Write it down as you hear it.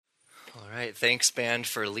All right, thanks, band,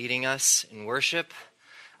 for leading us in worship.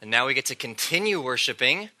 And now we get to continue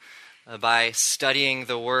worshiping by studying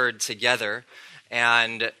the Word together.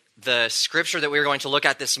 And the scripture that we're going to look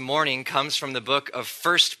at this morning comes from the book of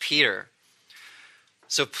 1 Peter.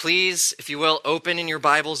 So please, if you will, open in your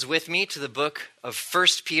Bibles with me to the book of 1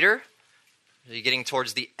 Peter. You're getting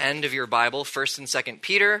towards the end of your Bible, 1st and 2nd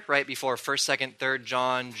Peter, right before 1st, 2nd, 3rd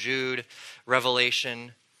John, Jude,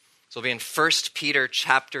 Revelation. So we'll be in 1 Peter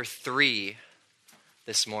chapter 3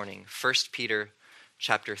 this morning. 1 Peter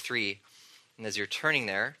chapter 3. And as you're turning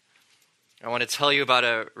there, I want to tell you about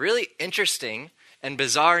a really interesting and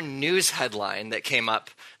bizarre news headline that came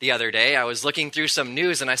up the other day. I was looking through some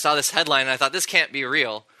news and I saw this headline and I thought, this can't be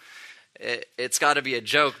real. It's got to be a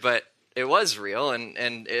joke, but it was real. And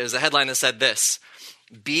it was a headline that said this: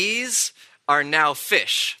 bees are now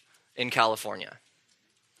fish in California.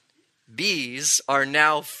 Bees are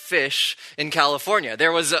now fish in California.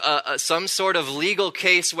 There was some sort of legal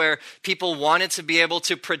case where people wanted to be able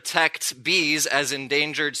to protect bees as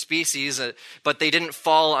endangered species, but they didn't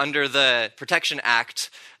fall under the Protection Act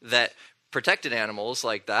that protected animals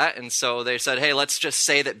like that. And so they said, hey, let's just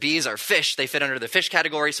say that bees are fish. They fit under the fish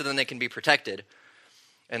category, so then they can be protected.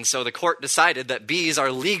 And so the court decided that bees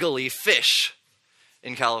are legally fish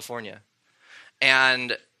in California.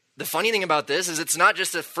 And the funny thing about this is it's not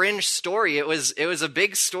just a fringe story. It was a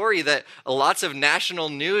big story that lots of national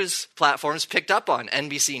news platforms picked up on.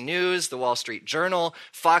 NBC News, the Wall Street Journal,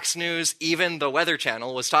 Fox News, even the Weather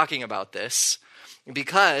Channel was talking about this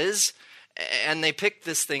because, and they picked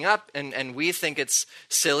this thing up and we think it's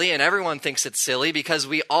silly and everyone thinks it's silly because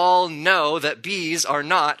we all know that bees are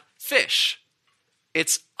not fish.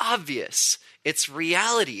 It's obvious. It's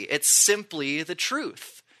reality. It's simply the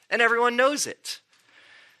truth. And everyone knows it.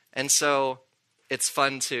 And so it's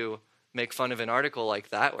fun to make fun of an article like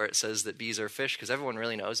that where it says that bees are fish because everyone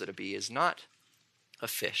really knows that a bee is not a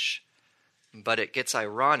fish. But it gets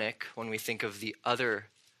ironic when we think of the other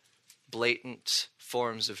blatant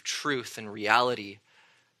forms of truth and reality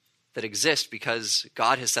that exist because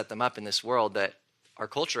God has set them up in this world that our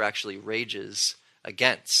culture actually rages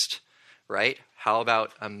against, right? How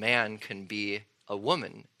about a man can be a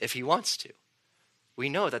woman if he wants to? We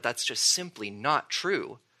know that that's just simply not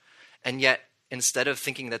true. And yet, instead of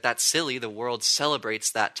thinking that that's silly, the world celebrates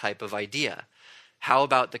that type of idea. How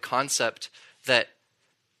about the concept that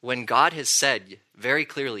when God has said very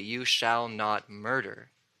clearly, you shall not murder,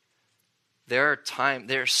 there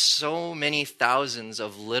are so many thousands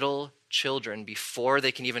of little children before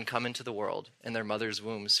they can even come into the world in their mother's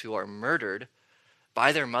wombs who are murdered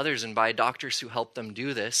by their mothers and by doctors who help them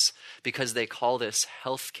do this because they call this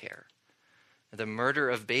health care. The murder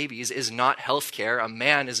of babies is not health care. A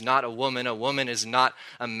man is not a woman is not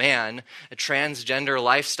a man. Transgender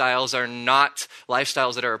lifestyles are not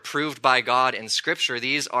lifestyles that are approved by God in Scripture.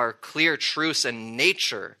 These are clear truths, and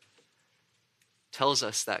nature tells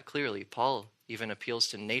us that clearly. Paul even appeals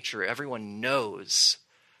to nature. Everyone knows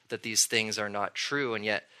that these things are not true, and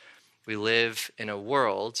yet we live in a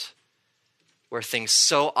world where things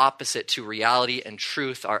so opposite to reality and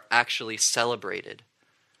truth are actually celebrated.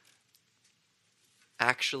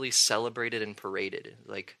 Actually celebrated and paraded,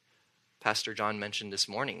 like Pastor John mentioned this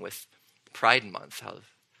morning with Pride Month, how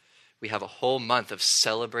we have a whole month of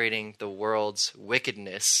celebrating the world's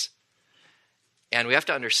wickedness. And we have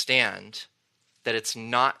to understand that it's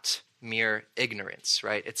not mere ignorance,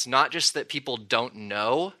 right? It's not just that people don't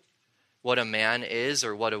know what a man is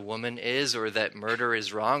or what a woman is or that murder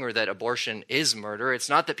is wrong or that abortion is murder. It's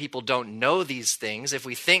not that people don't know these things. If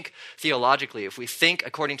we think theologically, if we think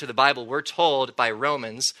according to the Bible, we're told by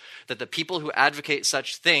Romans that the people who advocate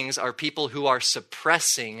such things are people who are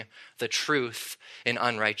suppressing the truth in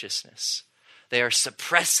unrighteousness. They are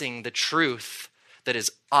suppressing the truth that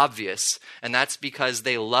is obvious, and that's because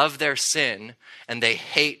they love their sin and they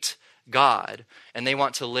hate God, and they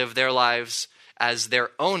want to live their lives as their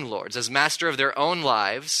own lords, as master of their own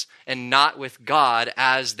lives, and not with God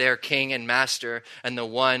as their king and master and the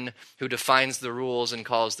one who defines the rules and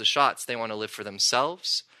calls the shots. They want to live for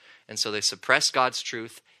themselves, and so they suppress God's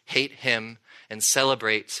truth, hate him, and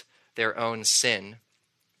celebrate their own sin.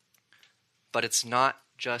 But it's not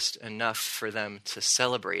just enough for them to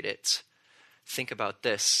celebrate it. Think about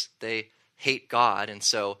this. They hate God, and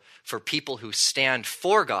so for people who stand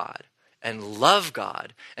for God, and love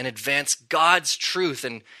God and advance God's truth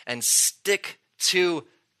and stick to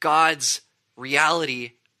God's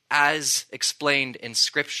reality as explained in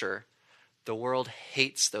Scripture, the world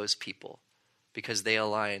hates those people because they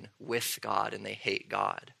align with God and they hate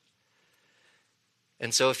God.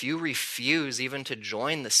 And so if you refuse even to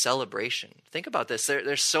join the celebration, think about this.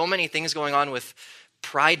 There's so many things going on with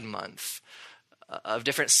Pride Month, of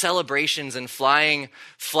different celebrations and flying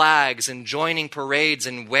flags and joining parades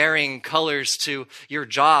and wearing colors to your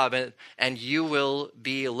job. And you will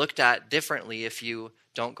be looked at differently if you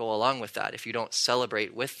don't go along with that, if you don't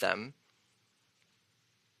celebrate with them.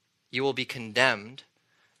 You will be condemned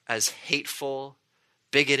as hateful,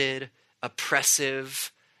 bigoted,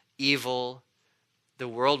 oppressive, evil. The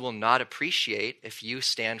world will not appreciate if you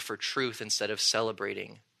stand for truth instead of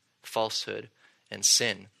celebrating falsehood and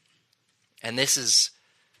sin. And this is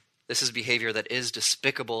behavior that is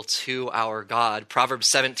despicable to our God. Proverbs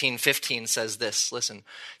 17:15 says this, listen,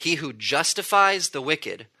 he who justifies the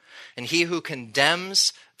wicked and he who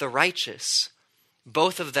condemns the righteous,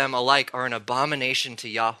 both of them alike are an abomination to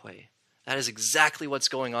Yahweh. That is exactly what's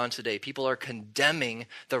going on today. People are condemning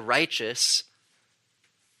the righteous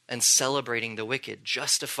and celebrating the wicked,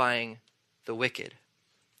 justifying the wicked.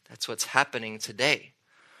 That's what's happening today.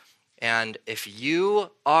 And if you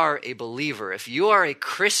are a believer, if you are a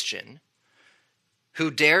Christian who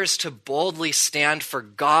dares to boldly stand for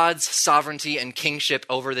God's sovereignty and kingship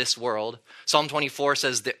over this world, Psalm 24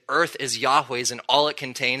 says the earth is Yahweh's and all it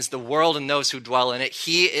contains, the world and those who dwell in it.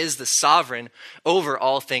 He is the sovereign over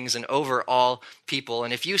all things and over all people.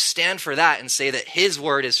 And if you stand for that and say that his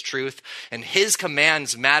word is truth and his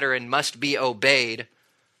commands matter and must be obeyed,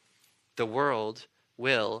 the world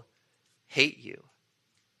will hate you.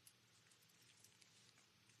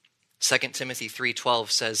 2 Timothy 3:12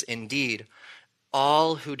 says, indeed,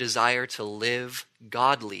 all who desire to live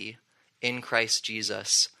godly in Christ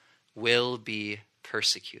Jesus will be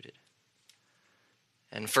persecuted.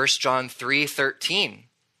 And 1 John 3:13,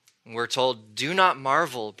 we're told, do not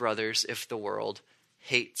marvel, brothers, if the world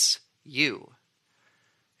hates you.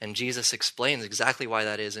 And Jesus explains exactly why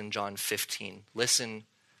that is in John 15. Listen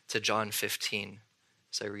to John 15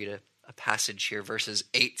 as I read a passage here, verses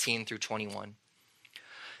 18 through 21.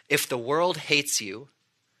 If the world hates you,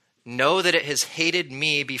 know that it has hated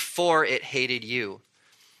me before it hated you.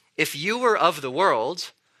 If you were of the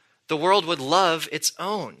world would love its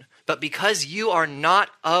own. But because you are not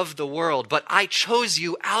of the world, but I chose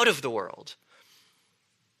you out of the world,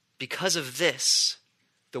 because of this,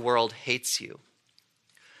 the world hates you.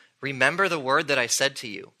 Remember the word that I said to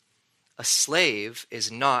you. A slave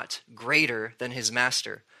is not greater than his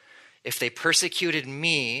master. If they persecuted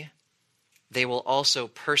me, they will also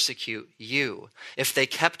persecute you. If they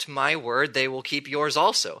kept my word, they will keep yours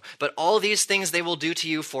also. But all these things they will do to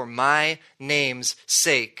you for my name's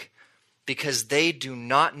sake, because they do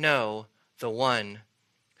not know the one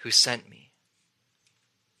who sent me.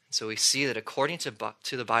 And so we see that according to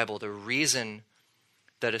the Bible, the reason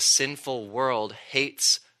that a sinful world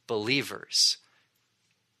hates believers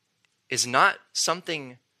is not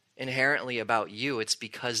something inherently about you. It's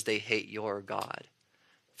because they hate your God.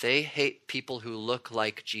 They hate people who look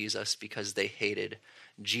like Jesus because they hated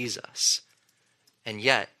Jesus. And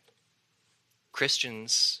yet,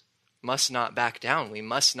 Christians must not back down. We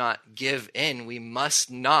must not give in. We must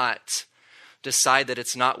not decide that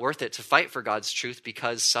it's not worth it to fight for God's truth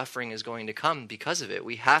because suffering is going to come because of it.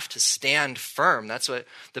 We have to stand firm. That's what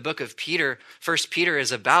the book of Peter, 1 Peter,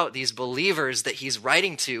 is about. These believers that he's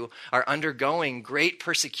writing to are undergoing great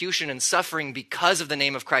persecution and suffering because of the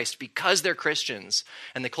name of Christ, because they're Christians,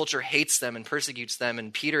 and the culture hates them and persecutes them.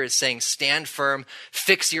 And Peter is saying, stand firm,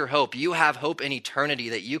 fix your hope. You have hope in eternity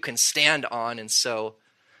that you can stand on, and so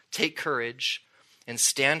take courage and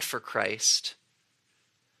stand for Christ.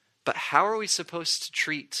 But how are we supposed to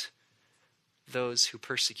treat those who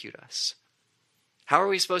persecute us? How are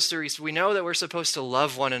we supposed to, we know that we're supposed to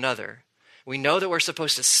love one another. We know that we're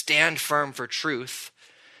supposed to stand firm for truth,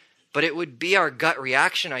 but it would be our gut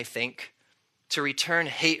reaction, I think, to return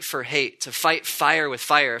hate for hate, to fight fire with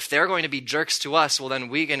fire. If they're going to be jerks to us, well, then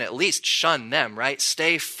we can at least shun them, right?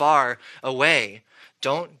 Stay far away.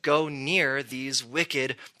 Don't go near these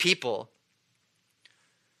wicked people.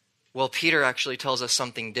 Well, Peter actually tells us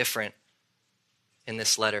something different in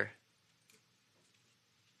this letter.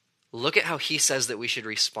 Look at how he says that we should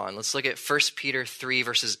respond. Let's look at 1 Peter 3,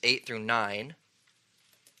 verses 8 through 9.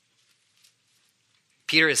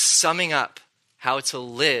 Peter is summing up how to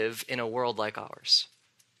live in a world like ours.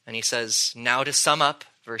 And he says, now to sum up,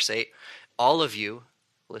 verse 8, all of you,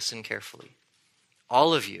 listen carefully,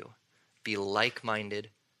 all of you be like-minded,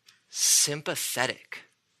 sympathetic,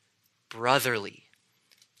 brotherly,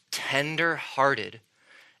 tender-hearted,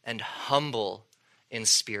 and humble in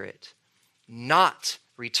spirit, not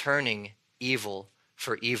returning evil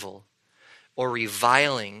for evil, or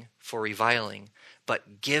reviling for reviling,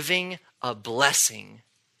 but giving a blessing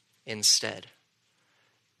instead.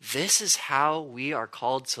 This is how we are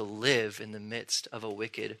called to live in the midst of a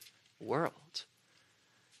wicked world.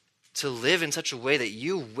 to live in such a way that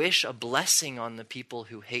you wish a blessing on the people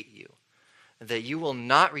who hate you, that you will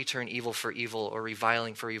not return evil for evil or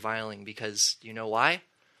reviling for reviling, because you know why?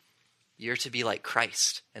 You're to be like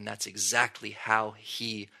Christ, and that's exactly how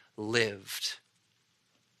he lived.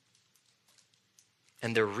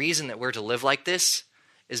 And the reason that we're to live like this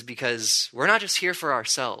is because we're not just here for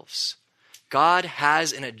ourselves. God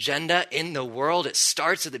has an agenda in the world. It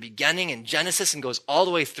starts at the beginning in Genesis and goes all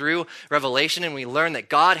the way through Revelation, and we learn that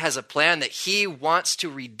God has a plan that he wants to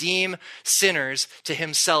redeem sinners to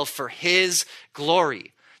himself for his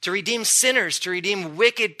glory. To redeem sinners, to redeem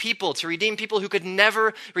wicked people, to redeem people who could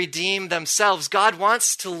never redeem themselves. God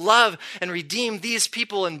wants to love and redeem these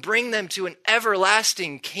people and bring them to an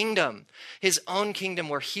everlasting kingdom, his own kingdom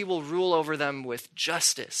where he will rule over them with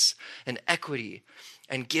justice and equity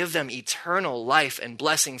and give them eternal life and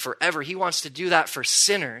blessing forever. He wants to do that for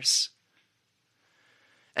sinners.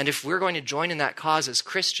 And if we're going to join in that cause as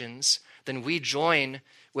Christians, then we join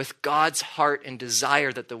with God's heart and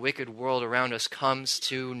desire that the wicked world around us comes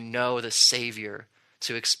to know the Savior,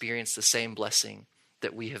 to experience the same blessing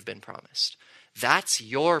that we have been promised. That's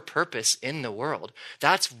your purpose in the world.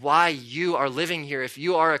 That's why you are living here. If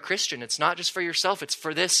you are a Christian, it's not just for yourself, it's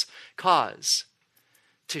for this cause.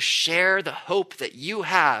 To share the hope that you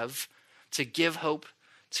have, to give hope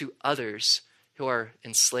to others who are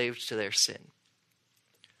enslaved to their sin.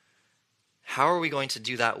 How are we going to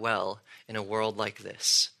do that well in a world like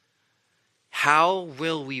this? How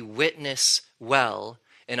will we witness well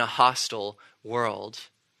in a hostile world?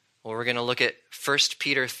 Well, we're going to look at 1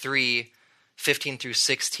 Peter 3, 15 through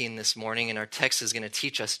 16 this morning, and our text is going to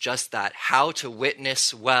teach us just that, how to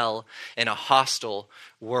witness well in a hostile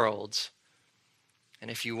world.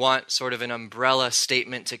 And if you want sort of an umbrella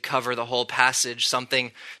statement to cover the whole passage,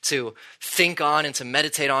 something to think on and to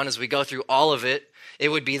meditate on as we go through all of it, it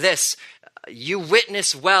would be this. You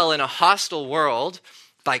witness well in a hostile world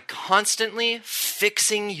by constantly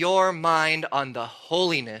fixing your mind on the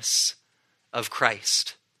holiness of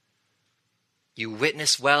Christ. You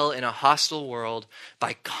witness well in a hostile world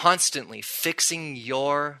by constantly fixing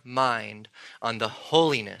your mind on the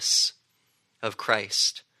holiness of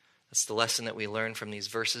Christ. That's the lesson that we learn from these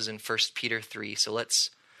verses in 1 Peter 3. So let's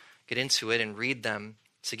get into it and read them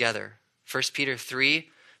together. 1 Peter 3,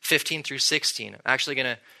 15 through 16. I'm actually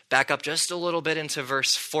going to back up just a little bit into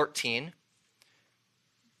verse 14.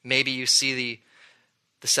 Maybe you see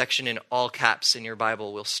the section in all caps in your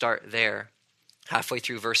Bible. We'll start there. Halfway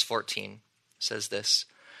through verse 14 says this,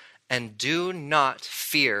 "And do not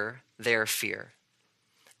fear their fear,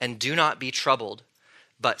 and do not be troubled,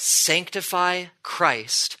 but sanctify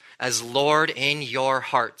Christ as Lord in your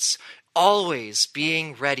hearts, always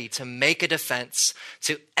being ready to make a defense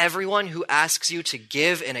to everyone who asks you to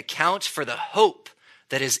give an account for the hope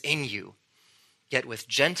that is in you, yet with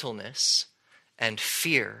gentleness and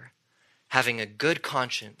fear, having a good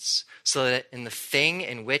conscience, so that in the thing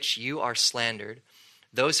in which you are slandered,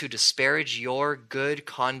 those who disparage your good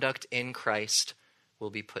conduct in Christ will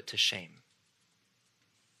be put to shame."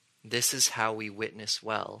 This is how we witness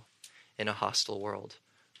well in a hostile world.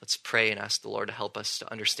 Let's pray and ask the Lord to help us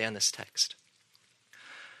to understand this text.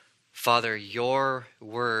 Father, your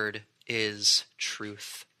word is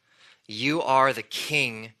truth. You are the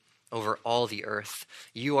king over all the earth.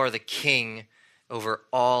 You are the king over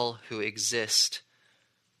all who exist.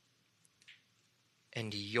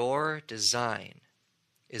 And your design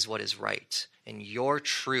is what is right, and your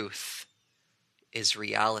truth is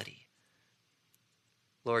reality.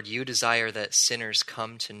 Lord, you desire that sinners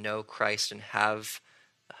come to know Christ and have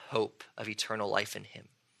a hope of eternal life in him.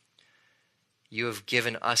 You have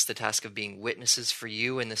given us the task of being witnesses for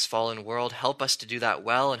you in this fallen world. Help us to do that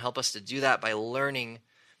well, and help us to do that by learning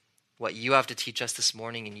what you have to teach us this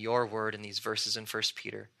morning in your word in these verses in 1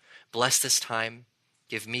 Peter. Bless this time.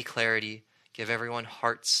 Give me clarity. Give everyone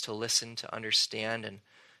hearts to listen, to understand, and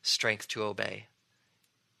strength to obey.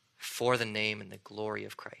 For the name and the glory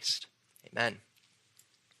of Christ. Amen.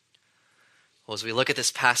 Well, as we look at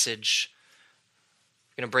this passage,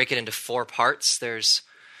 we're going to break it into 4 parts. There's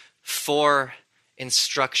 4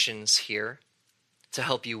 instructions here to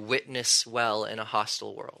help you witness well in a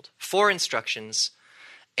hostile world. 4 instructions.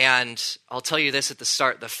 And I'll tell you this at the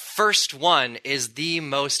start. The first one is the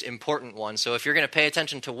most important one. So if you're going to pay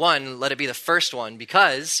attention to one, let it be the first one,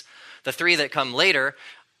 because the 3 that come later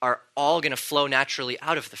are all going to flow naturally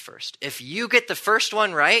out of the first. If you get the first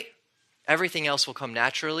one right, everything else will come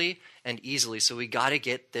naturally and easily. So we got to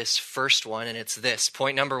get this first one, and it's this.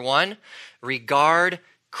 Point number 1, regard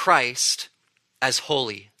Christ as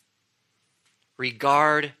holy.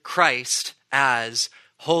 Regard Christ as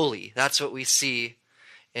holy. That's what we see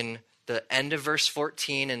in the end of verse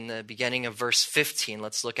 14 and the beginning of verse 15.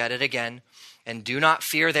 Let's look at it again. And do not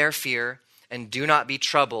fear their fear, and do not be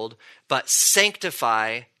troubled, but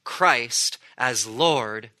sanctify Christ as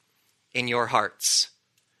Lord in your hearts.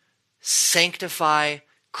 Sanctify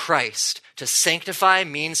Christ. To sanctify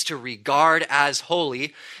means to regard as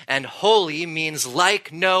holy, and holy means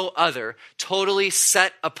like no other, totally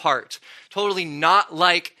set apart, totally not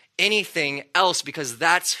like anything else, because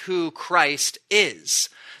that's who Christ is.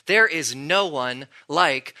 There is no one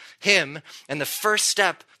like him. And the first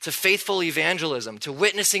step to faithful evangelism, to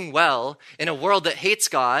witnessing well in a world that hates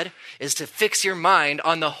God, is to fix your mind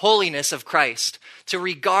on the holiness of Christ, to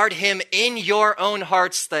regard him in your own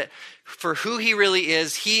hearts that for who he really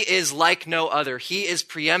is, he is like no other. He is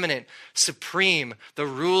preeminent, supreme, the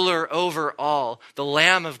ruler over all, the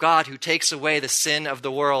Lamb of God who takes away the sin of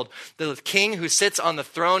the world, the King who sits on the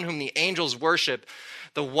throne whom the angels worship,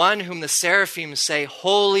 the one whom the seraphim say,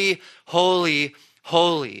 holy, holy,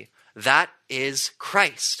 holy. That is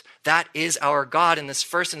Christ. That is our God. And this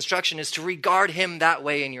first instruction is to regard him that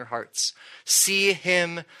way in your hearts. See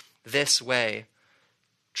him this way.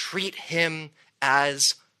 Treat him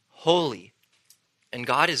as holy. And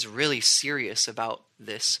God is really serious about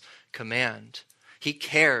this command. He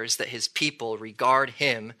cares that his people regard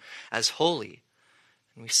him as holy.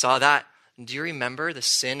 And we saw that. Do you remember the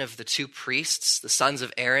sin of the two priests, the sons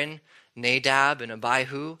of Aaron, Nadab and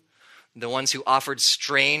Abihu, the ones who offered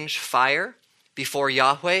strange fire before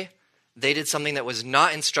Yahweh? They did something that was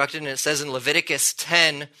not instructed, and it says in Leviticus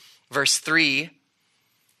 10, verse 3,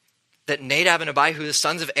 that Nadab and Abihu, the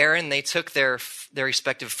sons of Aaron, they took their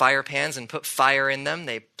respective fire pans and put fire in them.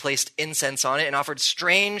 They placed incense on it and offered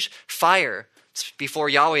strange fire before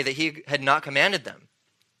Yahweh that he had not commanded them.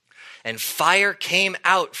 And fire came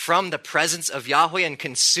out from the presence of Yahweh and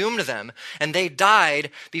consumed them, and they died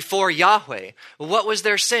before Yahweh. Well, what was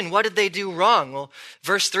their sin? What did they do wrong? Well,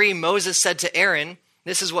 verse 3, Moses said to Aaron,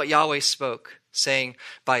 this is what Yahweh spoke, saying,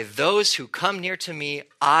 by those who come near to me,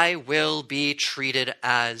 I will be treated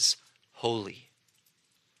as holy.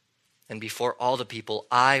 And before all the people,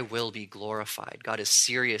 I will be glorified. God is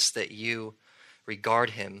serious that you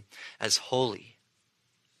regard him as holy.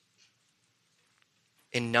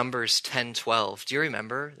 In Numbers 10:12, do you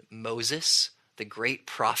remember Moses, the great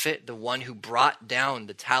prophet, the one who brought down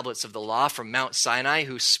the tablets of the law from Mount Sinai,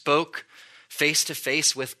 who spoke face to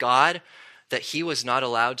face with God, that he was not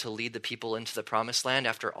allowed to lead the people into the promised land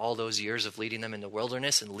after all those years of leading them in the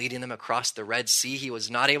wilderness and leading them across the Red Sea? He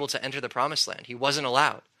was not able to enter the promised land. He wasn't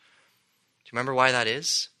allowed. Do you remember why that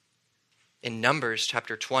is? In Numbers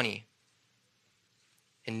chapter 20.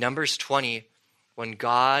 In Numbers 20, when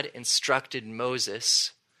God instructed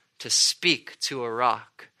Moses to speak to a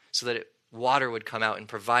rock so that water would come out and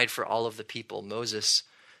provide for all of the people, Moses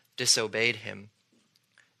disobeyed him.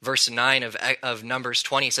 Verse 9 of Numbers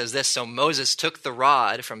 20 says this, so Moses took the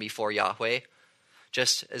rod from before Yahweh,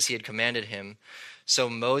 just as he had commanded him. So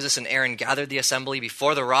Moses and Aaron gathered the assembly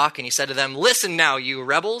before the rock, and he said to them, listen now, you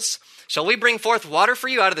rebels, shall we bring forth water for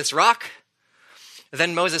you out of this rock?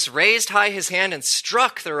 Then Moses raised high his hand and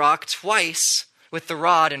struck the rock twice with the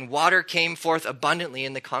rod, and water came forth abundantly,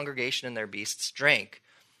 and the congregation and their beasts drank.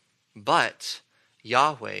 But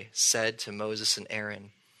Yahweh said to Moses and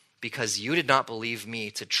Aaron, because you did not believe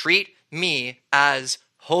me to treat me as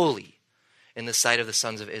holy in the sight of the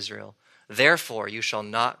sons of Israel, therefore you shall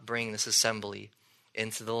not bring this assembly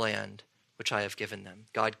into the land which I have given them.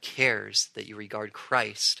 God cares that you regard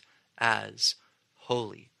Christ as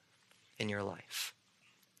holy in your life.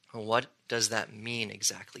 Well, what does that mean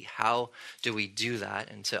exactly? How do we do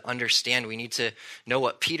that? And to understand, we need to know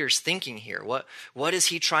what Peter's thinking here. What is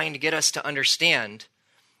he trying to get us to understand?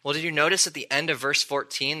 Well, did you notice at the end of verse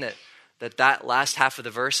 14 that last half of the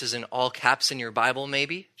verse is in all caps in your Bible,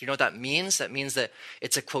 maybe? Do you know what that means? That means that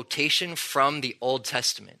it's a quotation from the Old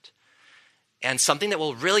Testament. And something that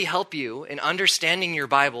will really help you in understanding your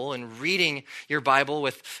Bible and reading your Bible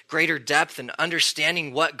with greater depth and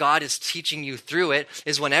understanding what God is teaching you through it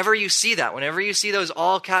is whenever you see that, whenever you see those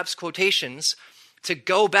all caps quotations, to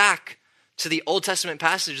go back to the Old Testament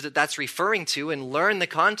passage that's referring to and learn the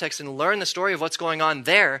context and learn the story of what's going on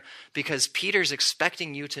there, because Peter's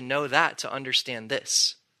expecting you to know that to understand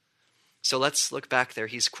this. So let's look back there.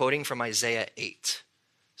 He's quoting from Isaiah 8.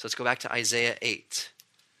 So let's go back to Isaiah 8.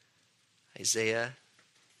 Isaiah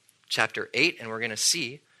chapter 8, and we're going to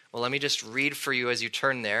see. Well, let me just read for you as you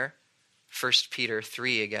turn there. 1 Peter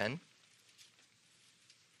 3 again.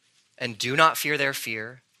 And do not fear their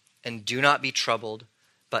fear, and do not be troubled,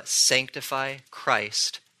 but sanctify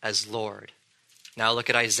Christ as Lord. Now look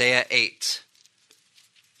at Isaiah 8.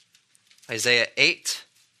 Isaiah 8.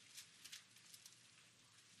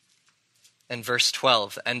 And verse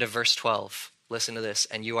 12, the end of verse 12, listen to this.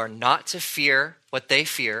 And you are not to fear what they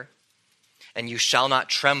fear, and you shall not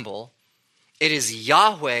tremble. It is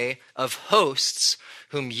Yahweh of hosts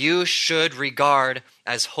whom you should regard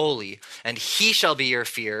as holy, and he shall be your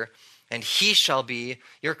fear, and he shall be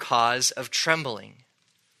your cause of trembling.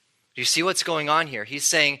 Do you see what's going on here? He's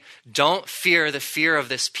saying, don't fear the fear of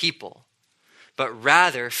this people, but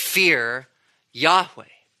rather fear Yahweh.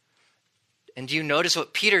 And do you notice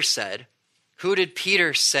what Peter said? Who did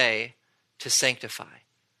Peter say to sanctify?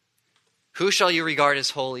 Who shall you regard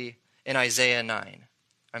as holy in Isaiah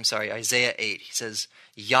 8? He says,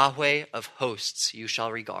 Yahweh of hosts you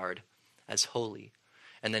shall regard as holy.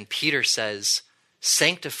 And then Peter says,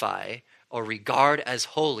 sanctify or regard as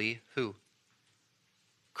holy who?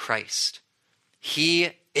 Christ.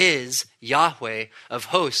 He is Yahweh of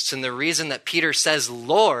hosts. And the reason that Peter says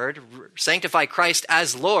Lord, sanctify Christ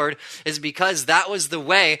as Lord, is because that was the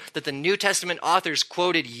way that the New Testament authors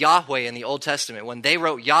quoted Yahweh in the Old Testament. When they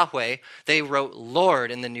wrote Yahweh, they wrote Lord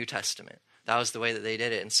in the New Testament. That was the way that they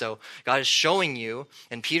did it. And so God is showing you,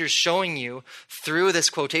 and Peter's showing you through this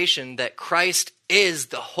quotation, that Christ is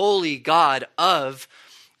the holy God of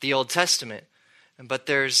the Old Testament. But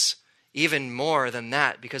there's even more than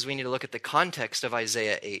that, because we need to look at the context of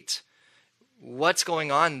Isaiah 8. What's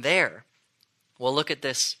going on there? Well, look at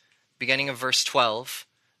this, beginning of verse 12.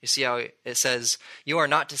 You see how it says, you are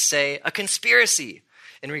not to say a conspiracy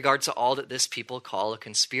in regard to all that this people call a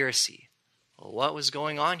conspiracy. Well, what was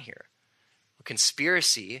going on here? A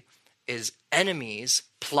conspiracy is enemies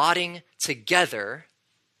plotting together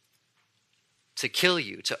to kill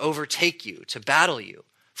you, to overtake you, to battle you.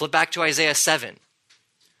 Flip back to Isaiah 7.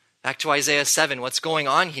 Back to Isaiah 7, what's going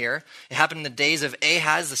on here? It happened in the days of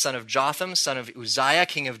Ahaz, the son of Jotham, son of Uzziah,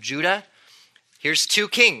 king of Judah. Here's two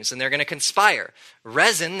kings, and they're going to conspire.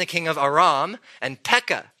 Rezin, the king of Aram, and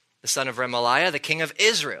Pekah, the son of Remaliah, the king of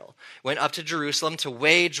Israel, went up to Jerusalem to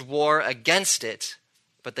wage war against it,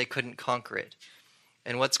 but they couldn't conquer it.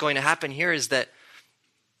 And what's going to happen here is that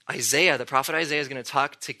Isaiah, the prophet Isaiah, is going to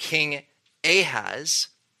talk to King Ahaz,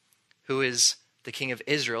 who is the king of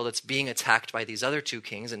Israel that's being attacked by these other two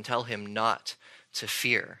kings, and tell him not to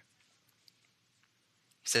fear.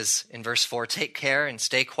 He says in verse 4, take care and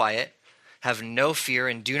stay quiet, have no fear,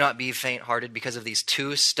 and do not be faint-hearted because of these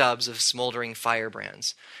two stubs of smoldering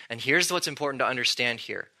firebrands. And here's what's important to understand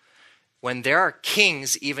here. When there are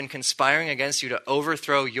kings even conspiring against you to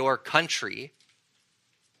overthrow your country,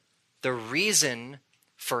 the reason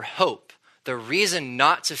for hope, the reason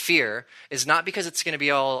not to fear, is not because it's going to be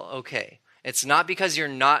all okay. It's not because you're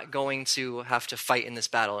not going to have to fight in this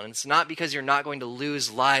battle. And it's not because you're not going to lose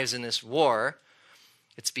lives in this war.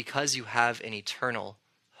 It's because you have an eternal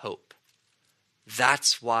hope.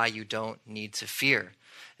 That's why you don't need to fear.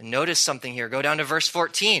 And notice something here. Go down to verse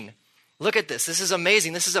 14. Look at this. This is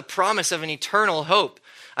amazing. This is a promise of an eternal hope.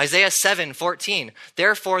 Isaiah 7:14.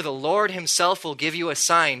 Therefore the Lord himself will give you a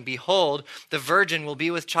sign. Behold, the virgin will be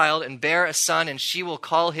with child and bear a son, and she will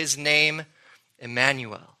call his name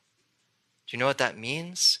Emmanuel. Do you know what that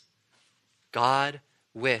means? God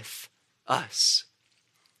with us.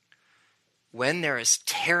 When there is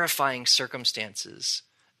terrifying circumstances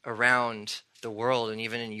around the world and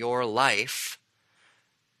even in your life,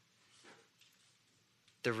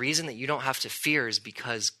 the reason that you don't have to fear is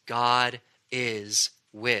because God is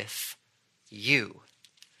with you.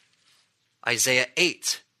 Isaiah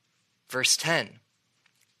 8, verse 10.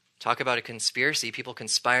 Talk about a conspiracy, people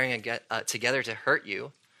conspiring together to hurt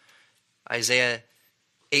you. Isaiah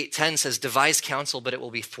 8:10 says, devise counsel, but it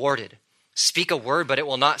will be thwarted. Speak a word, but it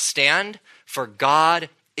will not stand, for God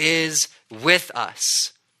is with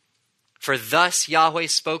us. For thus Yahweh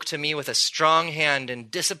spoke to me with a strong hand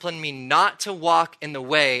and disciplined me not to walk in the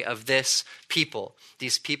way of this people,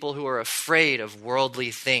 these people who are afraid of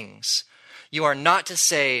worldly things. You are not to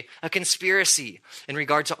say a conspiracy in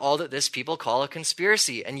regard to all that this people call a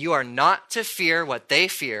conspiracy, and you are not to fear what they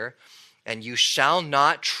fear, and you shall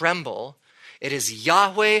not tremble. It is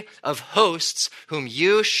Yahweh of hosts whom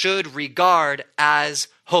you should regard as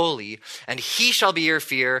holy, and he shall be your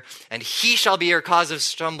fear, and he shall be your cause of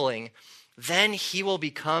stumbling. Then he will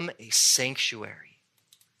become a sanctuary.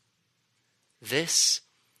 This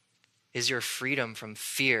is your freedom from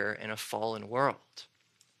fear in a fallen world.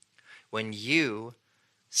 When you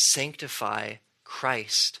sanctify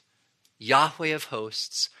Christ, Yahweh of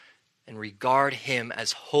hosts, and regard him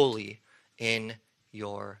as holy in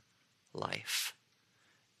your life.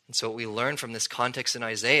 And so what we learn from this context in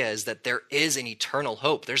Isaiah is that there is an eternal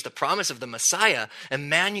hope. There's the promise of the Messiah,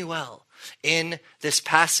 Emmanuel, in this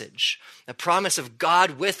passage. A promise of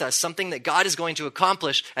God with us, something that God is going to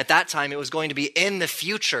accomplish. At that time, it was going to be in the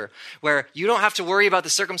future, where you don't have to worry about the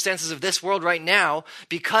circumstances of this world right now,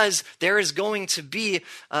 because there is going to be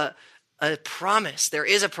a promise. There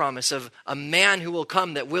is a promise of a man who will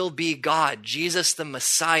come that will be God, Jesus the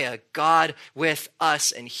Messiah, God with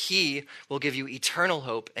us, and he will give you eternal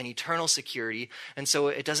hope and eternal security. And so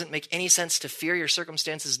it doesn't make any sense to fear your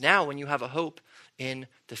circumstances now when you have a hope in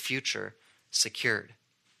the future secured.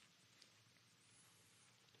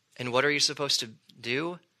 And what are you supposed to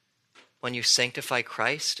do when you sanctify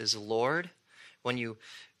Christ as Lord? When you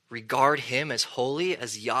regard him as holy,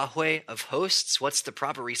 as Yahweh of hosts? What's the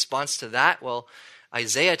proper response to that? Well,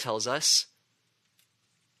 Isaiah tells us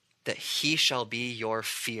that he shall be your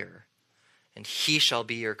fear, and he shall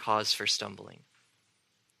be your cause for stumbling.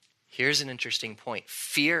 Here's an interesting point.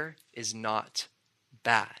 Fear is not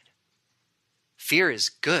bad. Fear is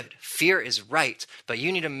good. Fear is right. But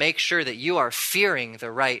you need to make sure that you are fearing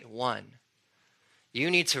the right one.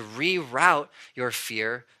 You need to reroute your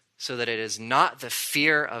fear so that it is not the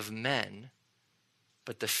fear of men,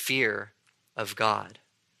 but the fear of God.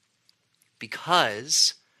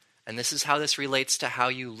 Because, and this is how this relates to how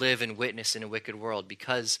you live and witness in a wicked world,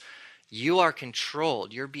 because you are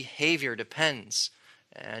controlled, your behavior depends,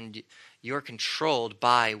 and you're controlled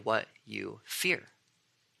by what you fear.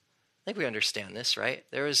 I think we understand this, right?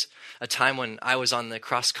 There was a time when I was on the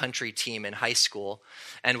cross-country team in high school,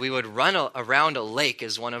 and we would run around a lake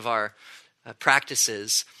as one of our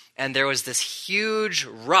practices, and there was this huge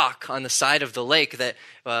rock on the side of the lake that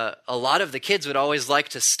a lot of the kids would always like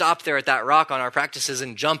to stop there at that rock on our practices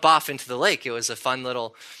and jump off into the lake. It was a fun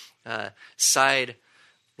little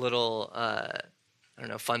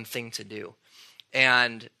fun thing to do.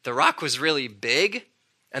 And the rock was really big,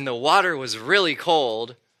 and the water was really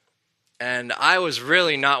cold, and I was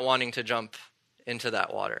really not wanting to jump into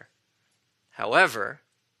that water. However,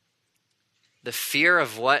 the fear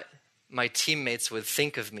of what my teammates would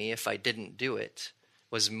think of me if I didn't do it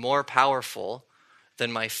was more powerful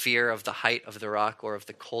than my fear of the height of the rock or of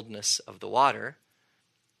the coldness of the water.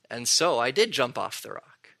 And so I did jump off the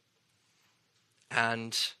rock.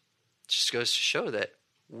 And it just goes to show that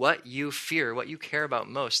what you fear, what you care about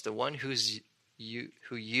most, the one who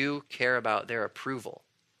you care about their approval,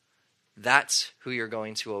 that's who you're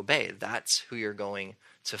going to obey. That's who you're going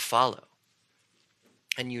to follow.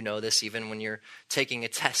 And you know this even when you're taking a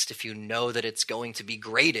test. If you know that it's going to be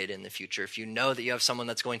graded in the future, if you know that you have someone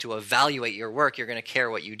that's going to evaluate your work, you're going to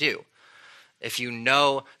care what you do. If you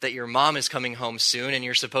know that your mom is coming home soon and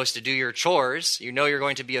you're supposed to do your chores, you know you're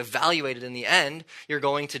going to be evaluated in the end, you're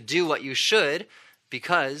going to do what you should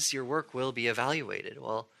because your work will be evaluated.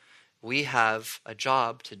 Well, we have a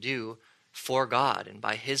job to do for God and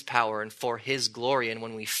by his power and for his glory. And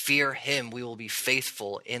when we fear him, we will be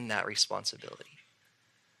faithful in that responsibility.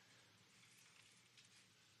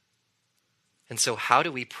 And so how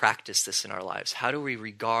do we practice this in our lives? How do we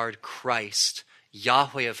regard Christ,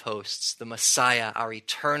 Yahweh of hosts, the Messiah, our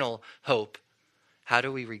eternal hope? How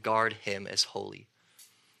do we regard him as holy?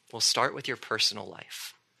 Well, start with your personal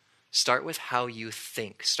life. Start with how you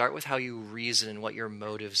think. Start with how you reason and what your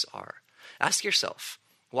motives are. Ask yourself,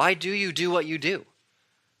 why do you do what you do?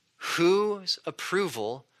 Whose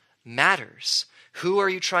approval matters? Who are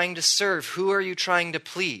you trying to serve? Who are you trying to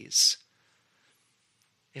please?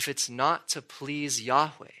 If it's not to please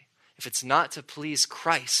Yahweh, if it's not to please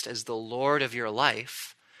Christ as the Lord of your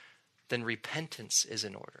life, then repentance is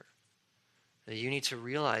in order. You need to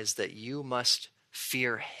realize that you must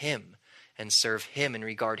fear him and serve him and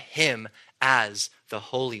regard him as the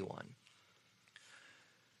Holy One.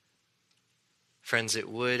 Friends, it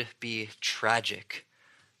would be tragic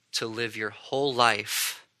to live your whole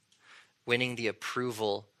life winning the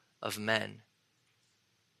approval of men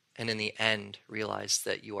and in the end realize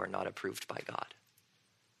that you are not approved by God.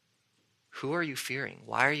 Who are you fearing?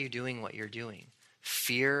 Why are you doing what you're doing?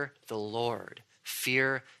 Fear the Lord.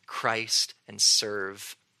 Fear Christ and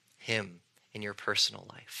serve him in your personal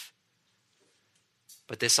life.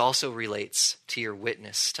 But this also relates to your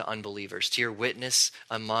witness to unbelievers, to your witness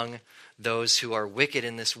among those who are wicked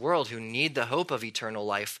in this world, who need the hope of eternal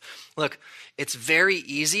life. Look, it's very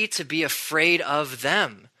easy to be afraid of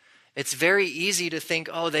them. It's very easy to think,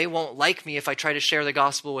 oh, they won't like me if I try to share the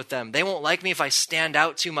gospel with them. They won't like me if I stand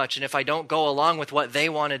out too much, and if I don't go along with what they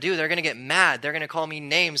want to do. They're going to get mad. They're going to call me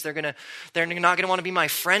names. They're not going to want to be my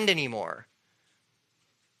friend anymore.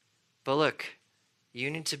 But look, you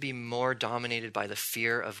need to be more dominated by the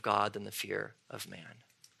fear of God than the fear of man.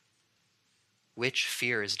 which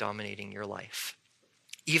fear is dominating your life.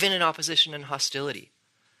 Even in opposition and hostility,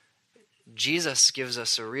 Jesus gives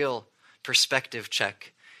us a real perspective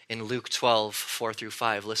check in Luke 12, 4 through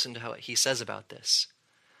 5. Listen to how he says about this.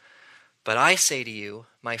 But I say to you,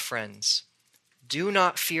 my friends, do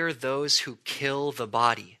not fear those who kill the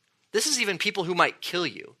body. This is even people who might kill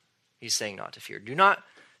you. He's saying not to fear. Do not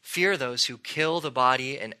fear those who kill the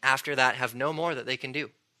body and after that have no more that they can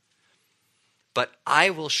do. But I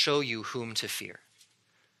will show you whom to fear.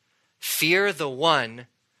 Fear the one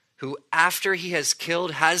who after he has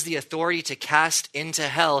killed has the authority to cast into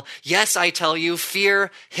hell. Yes, I tell you,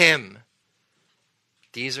 fear him.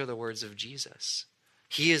 These are the words of Jesus.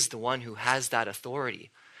 He is the one who has that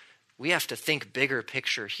authority. We have to think bigger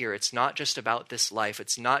picture here. It's not just about this life.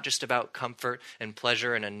 It's not just about comfort and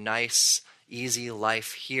pleasure and a nice, easy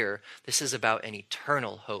life here. This is about an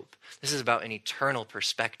eternal hope. This is about an eternal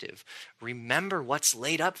perspective. Remember what's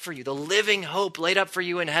laid up for you, the living hope laid up for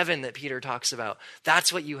you in heaven that Peter talks about.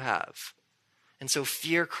 That's what you have. And so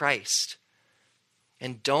fear Christ.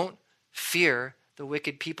 And don't fear the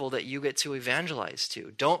wicked people that you get to evangelize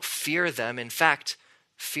to. Don't fear them. In fact,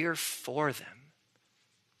 fear for them,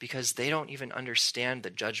 because they don't even understand the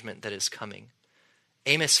judgment that is coming.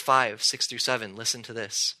 Amos 5, 6 through 7, listen to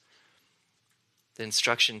this. The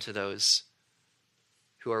instruction to those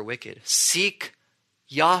who are wicked. Seek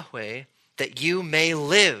Yahweh that you may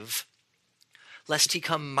live, lest he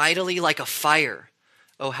come mightily like a fire,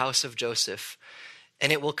 O house of Joseph,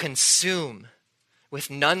 and it will consume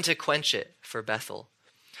with none to quench it for Bethel,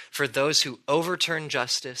 for those who overturn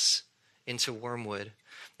justice into wormwood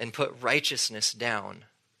and put righteousness down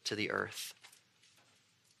to the earth.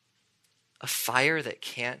 A fire that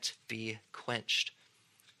can't be quenched.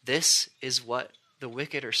 This is what the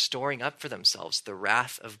wicked are storing up for themselves, the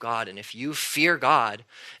wrath of God. And if you fear God,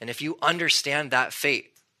 and if you understand that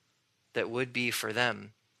fate that would be for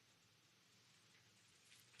them,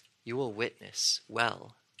 you will witness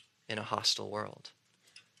well in a hostile world.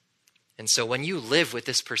 And so when you live with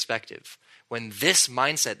this perspective, when this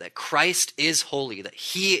mindset that Christ is holy, that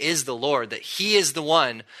he is the Lord, that he is the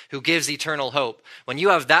one who gives eternal hope, when you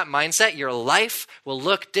have that mindset, your life will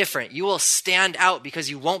look different. You will stand out because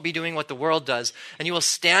you won't be doing what the world does. And you will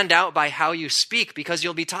stand out by how you speak because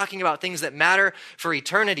you'll be talking about things that matter for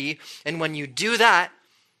eternity. And when you do that,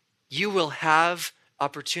 you will have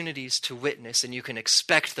opportunities to witness, and you can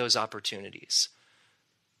expect those opportunities.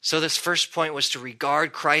 So this first point was to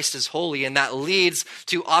regard Christ as holy, and that leads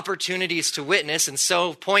to opportunities to witness. And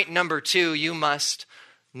so point number 2, you must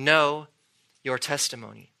know your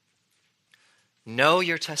testimony. Know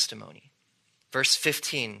your testimony. Verse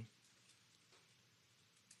 15.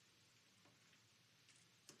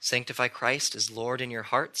 Sanctify Christ as Lord in your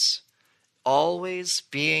hearts, always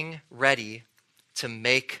being ready to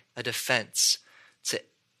make a defense to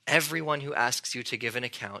everyone who asks you to give an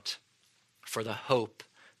account for the hope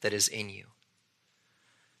that is in you.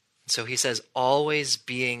 So he says, always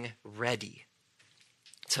being ready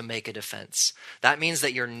to make a defense. That means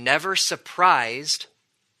that you're never surprised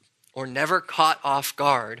or never caught off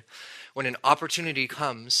guard when an opportunity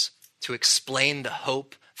comes to explain the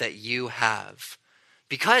hope that you have.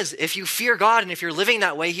 Because if you fear God and if you're living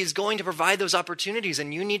that way, he's going to provide those opportunities,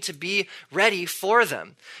 and you need to be ready for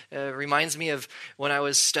them. It reminds me of when I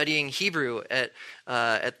was studying Hebrew at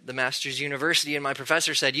the Master's University, and my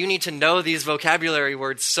professor said, you need to know these vocabulary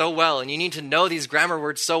words so well, and you need to know these grammar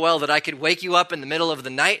words so well that I could wake you up in the middle of the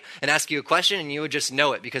night and ask you a question, and you would just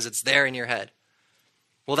know it because it's there in your head.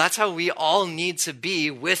 Well, that's how we all need to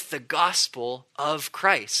be with the gospel of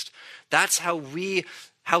Christ. That's how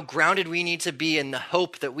grounded we need to be in the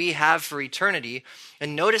hope that we have for eternity.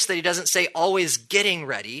 And notice that he doesn't say always getting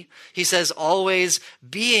ready. He says always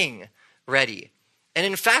being ready. And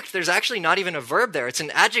in fact, there's actually not even a verb there. It's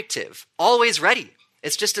an adjective, always ready.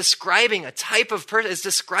 It's just describing a type of person. It's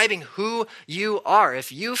describing who you are.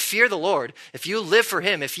 If you fear the Lord, if you live for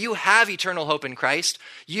him, if you have eternal hope in Christ,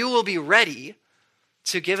 you will be ready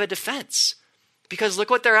to give a defense. Because look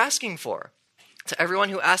what they're asking for. To everyone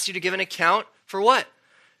who asks you to give an account for what?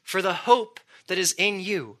 For the hope that is in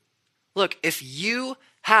you. Look, if you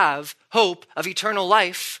have hope of eternal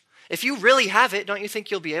life, if you really have it, don't you think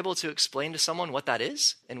you'll be able to explain to someone what that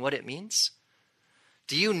is and what it means?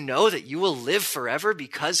 Do you know that you will live forever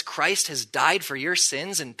because Christ has died for your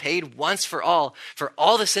sins and paid once for all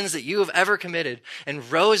the sins that you have ever committed,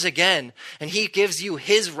 and rose again, and he gives you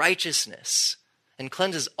his righteousness and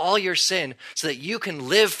cleanses all your sin so that you can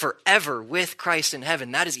live forever with Christ in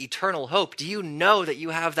heaven? That is eternal hope. Do you know that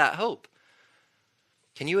you have that hope?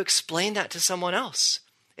 Can you explain that to someone else?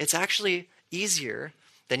 It's actually easier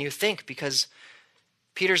than you think, because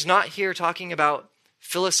Peter's not here talking about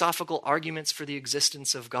philosophical arguments for the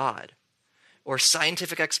existence of God or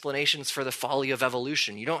scientific explanations for the folly of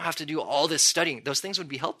evolution. You don't have to do all this studying. Those things would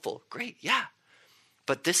be helpful. Great, yeah.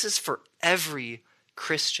 But this is for every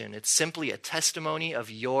Christian. It's simply a testimony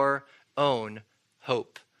of your own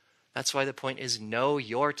hope. That's why the point is know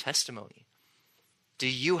your testimony. Do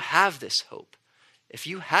you have this hope? If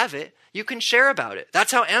you have it, you can share about it.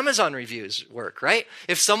 That's how Amazon reviews work, right?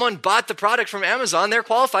 If someone bought the product from Amazon, they're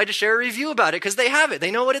qualified to share a review about it because they have it.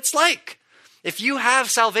 They know what it's like. If you have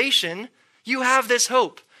salvation, you have this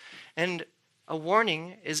hope. And a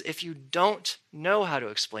warning is if you don't know how to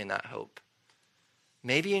explain that hope,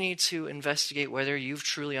 maybe you need to investigate whether you've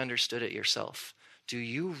truly understood it yourself. Do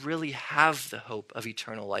you really have the hope of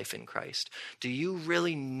eternal life in Christ? Do you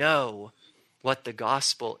really know what the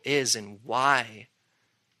gospel is and why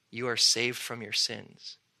you are saved from your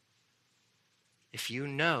sins? If you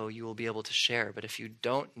know, you will be able to share. But if you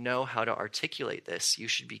don't know how to articulate this, you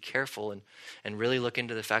should be careful and really look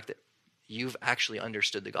into the fact that you've actually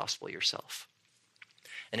understood the gospel yourself.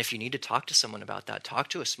 And if you need to talk to someone about that, talk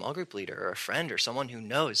to a small group leader or a friend or someone who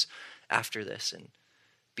knows after this, and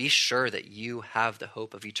be sure that you have the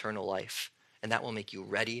hope of eternal life, and that will make you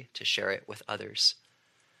ready to share it with others.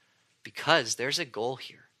 Because there's a goal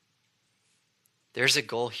here. There's a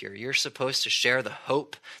goal here. You're supposed to share the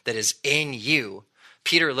hope that is in you.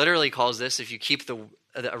 Peter literally calls this, if you keep the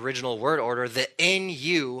original word order, the in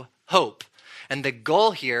you hope. And the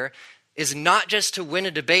goal here is not just to win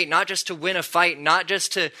a debate, not just to win a fight, not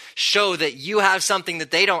just to show that you have something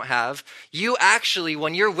that they don't have. You actually,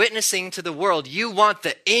 when you're witnessing to the world, you want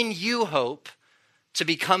the in you hope to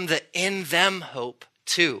become the in them hope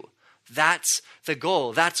too. That's the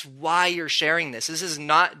goal. That's why you're sharing this. This is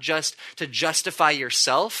not just to justify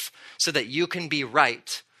yourself so that you can be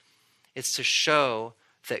right. It's to show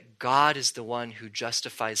that God is the one who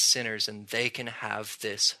justifies sinners and they can have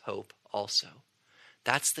this hope also.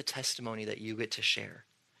 That's the testimony that you get to share.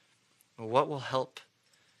 What will help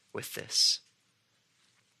with this?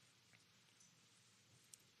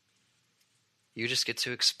 You just get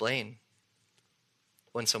to explain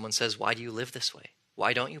when someone says, why do you live this way?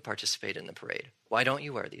 Why don't you participate in the parade? Why don't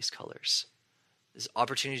you wear these colors? There's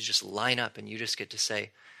opportunities to just line up and you just get to say,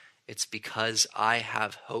 it's because I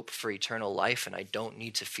have hope for eternal life and I don't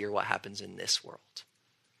need to fear what happens in this world.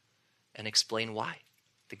 And explain why.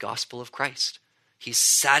 The gospel of Christ. He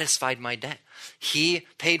satisfied my debt. He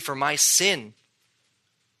paid for my sin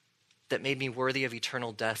that made me worthy of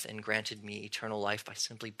eternal death and granted me eternal life by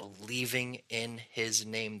simply believing in his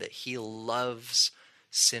name, that he loves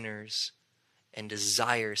sinners and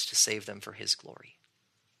desires to save them for his glory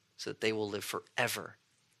so that they will live forever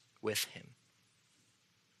with him.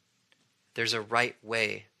 There's a right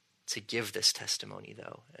way to give this testimony,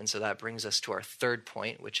 though. And so that brings us to our third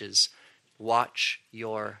point, which is watch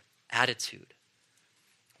your attitude.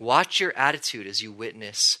 Watch your attitude as you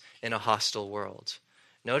witness in a hostile world.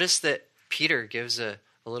 Notice that Peter gives a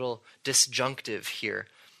little disjunctive here.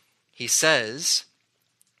 He says,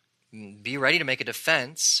 be ready to make a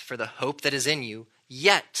defense for the hope that is in you,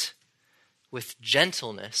 yet with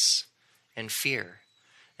gentleness and fear.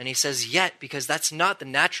 And he says yet because that's not the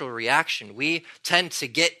natural reaction. We tend to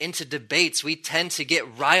get into debates. We tend to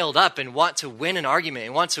get riled up and want to win an argument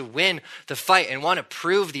and want to win the fight and want to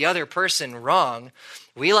prove the other person wrong.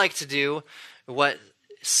 We like to do what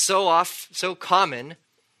so common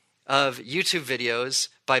of YouTube videos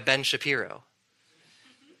by Ben Shapiro,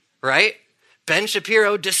 right? Ben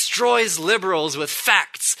Shapiro destroys liberals with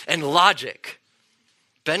facts and logic.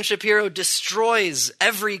 Ben Shapiro destroys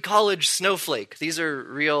every college snowflake. These are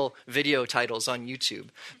real video titles on YouTube.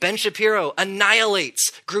 Ben Shapiro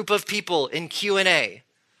annihilates group of people in Q&A.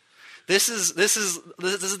 This is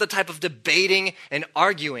the type of debating and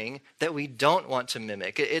arguing that we don't want to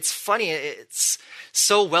mimic. It's funny. It's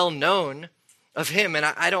so well known of him, and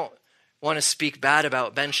I don't want to speak bad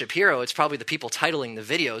about Ben Shapiro. It's probably the people titling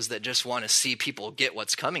the videos that just want to see people get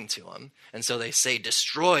what's coming to them, and so they say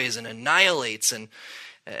destroys and annihilates and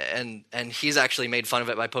he's actually made fun of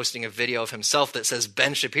it by posting a video of himself that says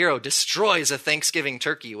Ben Shapiro destroys a Thanksgiving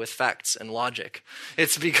turkey with facts and logic.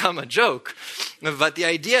 It's become a joke. But the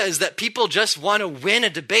idea is that people just want to win a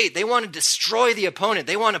debate. They want to destroy the opponent.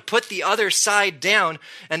 They want to put the other side down.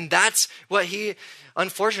 And that's what he,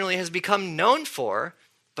 unfortunately, has become known for.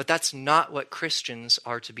 But that's not what Christians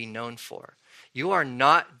are to be known for. You are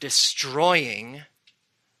not destroying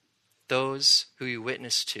those who you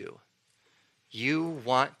witness to. You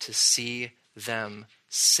want to see them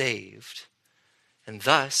saved. And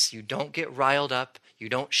thus, you don't get riled up, you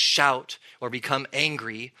don't shout or become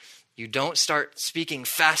angry, You don't start speaking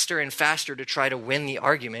faster and faster to try to win the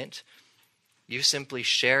argument. You simply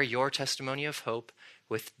share your testimony of hope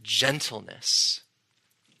with gentleness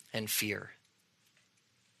and fear.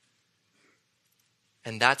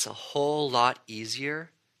 And that's a whole lot easier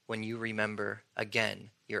when you remember again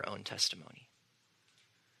your own testimony.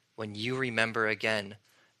 When you remember again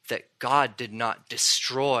that God did not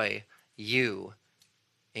destroy you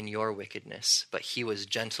in your wickedness, but he was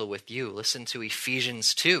gentle with you. Listen to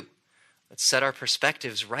Ephesians 2. Let's set our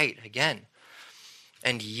perspectives right again.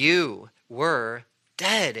 And you were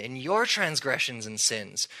dead in your transgressions and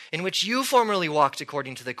sins, in which you formerly walked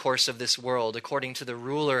according to the course of this world, according to the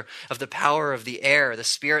ruler of the power of the air, the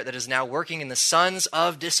spirit that is now working in the sons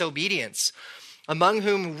of disobedience, among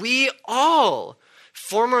whom we all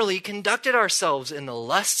formerly conducted ourselves in the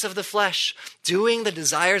lusts of the flesh, doing the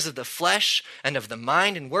desires of the flesh and of the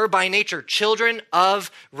mind, and were by nature children of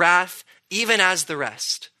wrath, even as the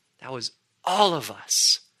rest. That was all of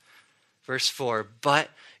us. Verse 4, but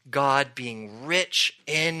God, being rich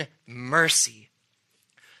in mercy,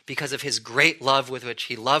 because of his great love with which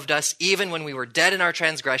he loved us, even when we were dead in our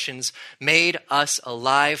transgressions, made us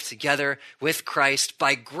alive together with Christ.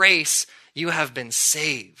 By grace you have been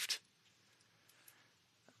saved.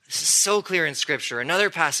 This is so clear in Scripture. Another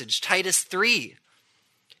passage, Titus 3.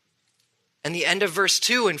 And the end of verse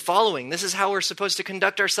 2 and following. This is how we're supposed to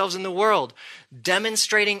conduct ourselves in the world.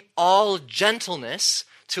 Demonstrating all gentleness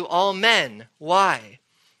to all men. Why?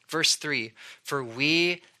 Verse 3, for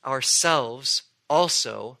we ourselves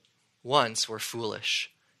also once were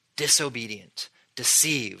foolish, disobedient,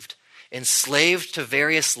 deceived, enslaved to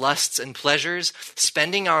various lusts and pleasures,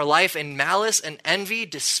 spending our life in malice and envy,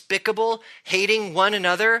 despicable, hating one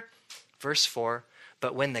another. Verse 4,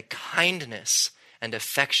 but when the kindness and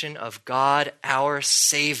affection of God our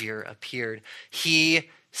Savior appeared, he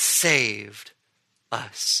saved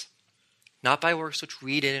us, not by works which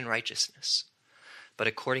we did in righteousness, but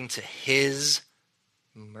according to his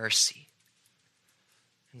mercy.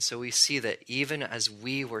 And so we see that even as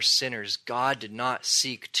we were sinners, God did not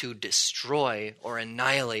seek to destroy or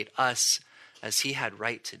annihilate us as he had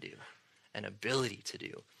right to do and ability to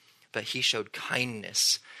do, but he showed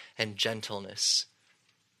kindness and gentleness.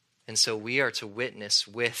 And so we are to witness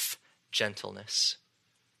with gentleness.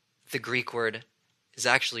 The Greek word is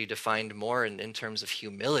actually defined more in terms of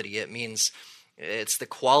humility. It means it's the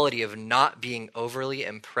quality of not being overly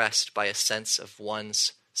impressed by a sense of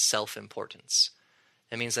one's self-importance.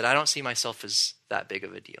 It means that I don't see myself as that big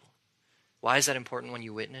of a deal. Why is that important when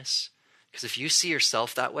you witness? Because if you see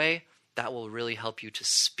yourself that way, that will really help you to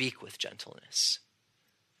speak with gentleness.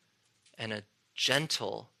 And a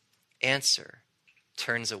gentle answer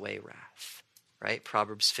turns away wrath, right?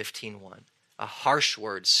 Proverbs 15:1. A harsh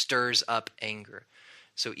word stirs up anger.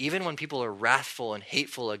 So even when people are wrathful and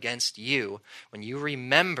hateful against you, when you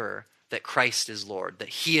remember that Christ is Lord, that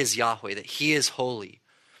he is Yahweh, that he is holy,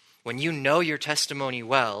 when you know your testimony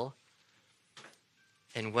well,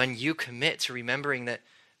 and when you commit to remembering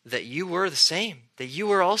that you were the same, that you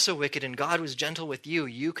were also wicked and God was gentle with you,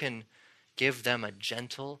 you can give them a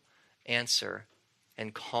gentle answer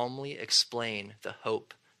and calmly explain the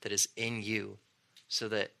hope that is in you, so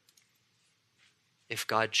that if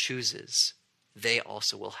God chooses, they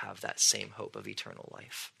also will have that same hope of eternal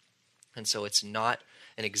life. And so it's not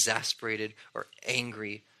an exasperated or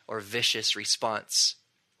angry or vicious response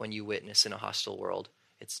when you witness in a hostile world.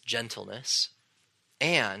 It's gentleness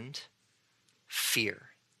and fear.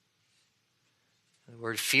 The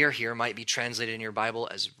word fear here might be translated in your Bible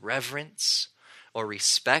as reverence or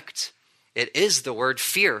respect. It is the word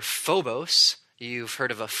fear, phobos. You've heard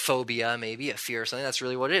of a phobia, maybe, a fear or something. That's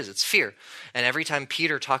really what it is. It's fear. And every time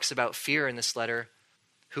Peter talks about fear in this letter,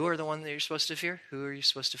 who are the one that you're supposed to fear? Who are you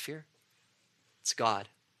supposed to fear? It's God.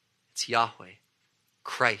 It's Yahweh,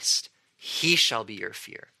 Christ. He shall be your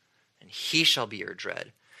fear, and he shall be your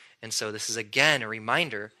dread. And so this is, again, a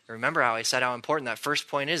reminder. Remember how I said how important that first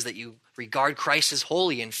point is, that you regard Christ as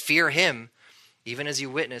holy and fear him, even as you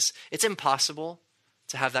witness. It's impossible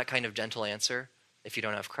to have that kind of gentle answer if you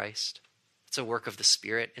don't have Christ. It's a work of the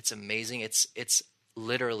Spirit. It's amazing. It's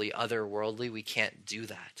literally otherworldly. We can't do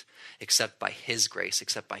that except by his grace,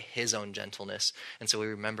 except by his own gentleness. And so we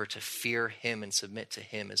remember to fear him and submit to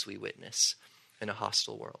him as we witness in a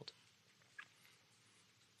hostile world.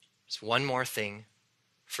 There's one more thing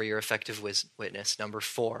for your effective witness. Number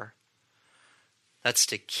 4, that's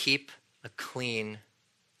to keep a clean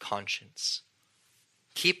conscience.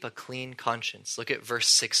 Keep a clean conscience. Look at verse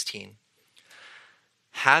 16.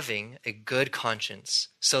 Having a good conscience,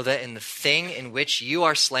 so that in the thing in which you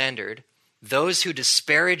are slandered, those who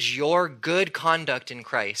disparage your good conduct in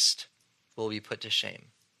Christ will be put to shame.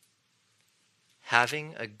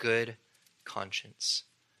 Having a good conscience.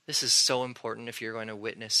 This is so important if you're going to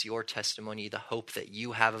witness your testimony, the hope that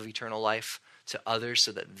you have of eternal life to others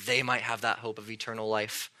so that they might have that hope of eternal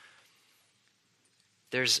life.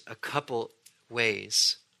 There's a couple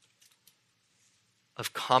ways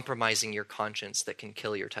of compromising your conscience that can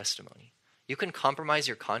kill your testimony. You can compromise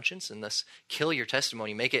your conscience and thus kill your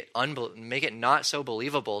testimony, make it not so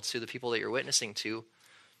believable to the people that you're witnessing to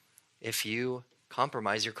if you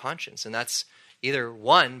compromise your conscience. And that's either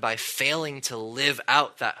one, by failing to live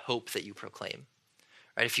out that hope that you proclaim.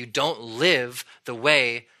 Right? If you don't live the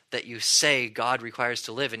way that you say God requires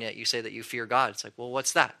to live, and yet you say that you fear God, it's like, well,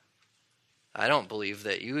 what's that? I don't believe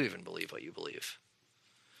that you even believe what you believe.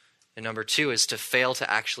 And number two is to fail to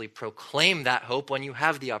actually proclaim that hope when you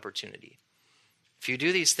have the opportunity. If you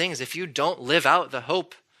do these things, if you don't live out the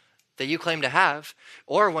hope that you claim to have,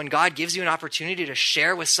 or when God gives you an opportunity to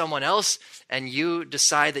share with someone else and you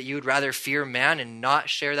decide that you would rather fear man and not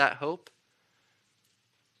share that hope,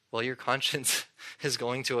 well, your conscience is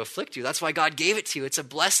going to afflict you. That's why God gave it to you. It's a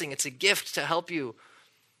blessing. It's a gift to help you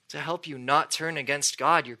not turn against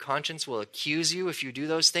God. Your conscience will accuse you if you do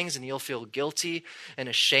those things, and you'll feel guilty and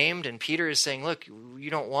ashamed. And Peter is saying, look, you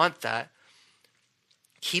don't want that.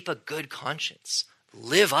 Keep a good conscience.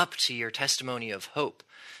 Live up to your testimony of hope.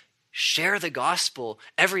 Share the gospel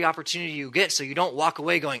every opportunity you get so you don't walk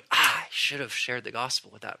away going, I should have shared the gospel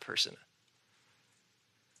with that person.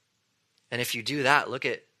 And if you do that, look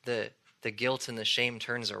at the guilt and the shame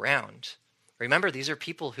turns around. Remember, these are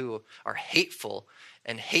people who are hateful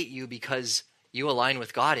and hate you because you align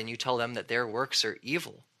with God and you tell them that their works are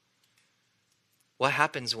evil. What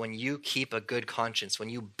happens when you keep a good conscience, when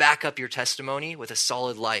you back up your testimony with a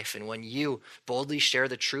solid life, and when you boldly share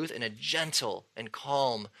the truth in a gentle and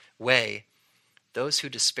calm way? Those who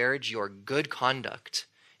disparage your good conduct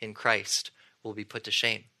in Christ will be put to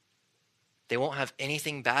shame. They won't have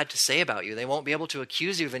anything bad to say about you. They won't be able to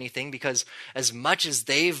accuse you of anything, because as much as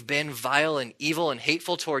they've been vile and evil and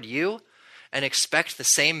hateful toward you and expect the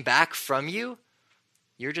same back from you,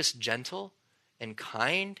 you're just gentle and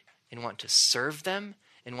kind and want to serve them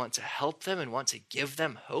and want to help them and want to give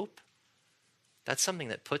them hope. That's something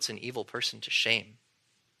that puts an evil person to shame.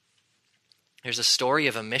 There's a story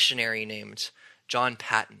of a missionary named John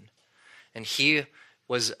Paton, and he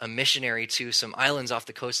was a missionary to some islands off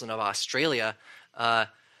the coastline of Australia.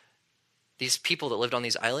 These people that lived on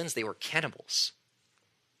these islands, they were cannibals.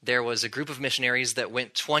 There was a group of missionaries that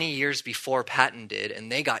went 20 years before Paton did,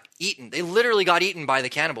 and they got eaten. They literally got eaten by the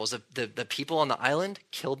cannibals. The people on the island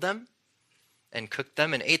killed them and cooked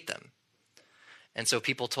them and ate them. And so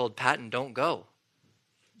people told Paton, don't go.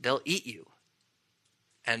 They'll eat you.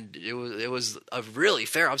 And it was a really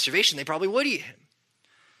fair observation. They probably would eat him.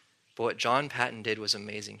 But what John Paton did was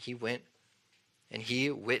amazing. He went and he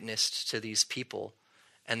witnessed to these people.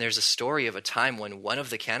 And there's a story of a time when one of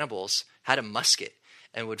the cannibals had a musket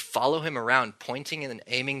and would follow him around, pointing and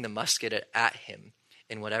aiming the musket at him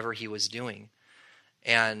in whatever he was doing.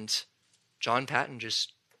 And John Paton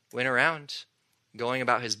just went around, going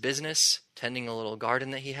about his business, tending a little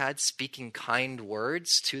garden that he had, speaking kind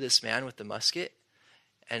words to this man with the musket,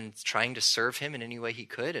 and trying to serve him in any way he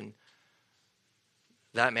could. And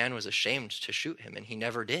that man was ashamed to shoot him, and he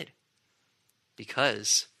never did,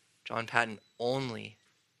 because John Paton only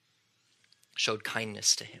showed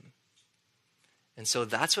kindness to him. And so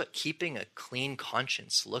that's what keeping a clean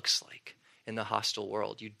conscience looks like in the hostile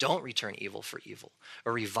world. You don't return evil for evil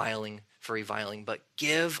or reviling for reviling, but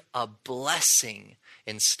give a blessing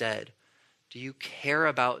instead. Do you care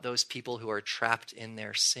about those people who are trapped in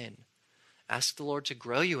their sin? Ask the Lord to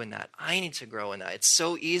grow you in that. I need to grow in that. It's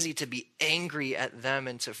so easy to be angry at them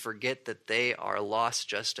and to forget that they are lost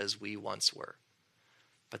just as we once were.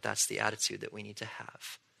 But that's the attitude that we need to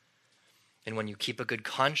have. And when you keep a good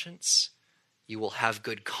conscience, you will have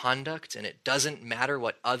good conduct, and it doesn't matter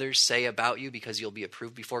what others say about you, because you'll be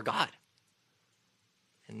approved before God.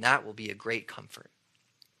 And that will be a great comfort.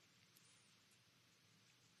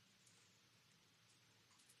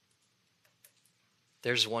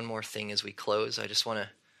 There's one more thing as we close. I just want to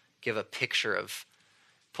give a picture of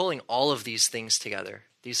pulling all of these things together.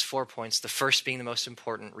 These 4 points, the first being the most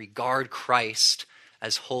important: regard Christ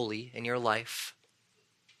as holy in your life.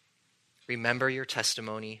 Remember your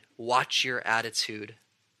testimony. Watch your attitude.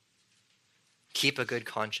 Keep a good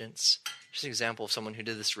conscience. Just an example of someone who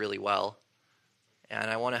did this really well. And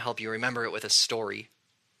I want to help you remember it with a story.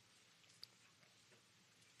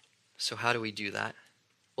 So how do we do that?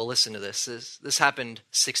 Well, listen to this. This happened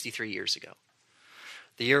 63 years ago.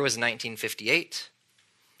 The year was 1958.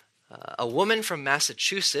 A woman from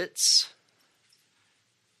Massachusetts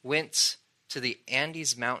went to the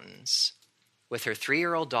Andes Mountains with her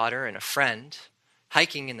 3-year-old daughter and a friend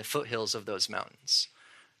hiking in the foothills of those mountains.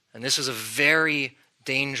 And this was a very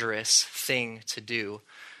dangerous thing to do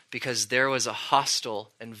because there was a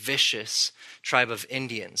hostile and vicious tribe of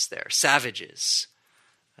Indians there, savages.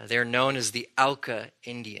 They're known as the Auca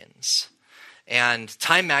Indians. And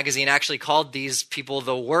Time magazine actually called these people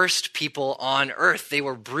the worst people on earth. They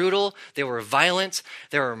were brutal, they were violent,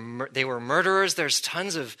 they were murderers. There's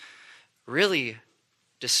tons of really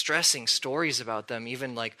distressing stories about them,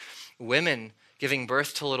 even like women giving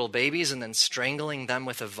birth to little babies and then strangling them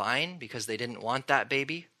with a vine because they didn't want that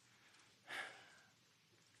baby.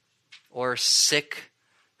 Or sick,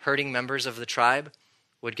 hurting members of the tribe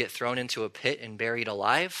would get thrown into a pit and buried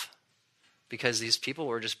alive because these people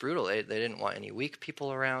were just brutal. They didn't want any weak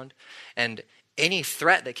people around. And any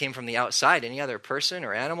threat that came from the outside, any other person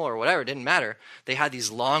or animal or whatever, it didn't matter. They had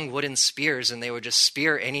these long wooden spears and they would just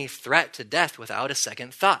spear any threat to death without a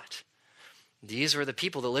second thought. These were the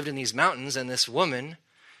people that lived in these mountains, and this woman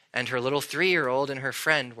and her little 3-year-old and her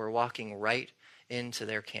friend were walking right into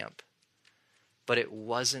their camp. But it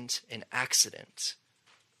wasn't an accident.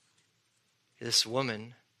 This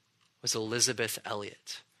woman was Elisabeth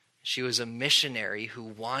Elliot. She was a missionary who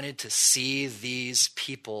wanted to see these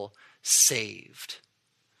people saved.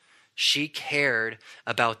 She cared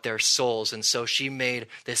about their souls, and so she made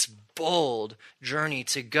this bold journey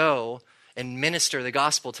to go and minister the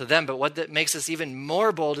gospel to them. But what that makes us even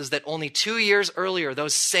more bold is that only 2 years earlier,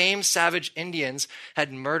 those same savage Indians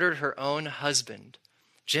had murdered her own husband,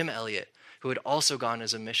 Jim Elliot, who had also gone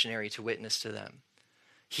as a missionary to witness to them.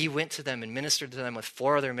 He went to them and ministered to them with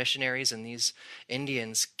 4 other missionaries, and these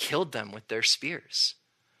Indians killed them with their spears.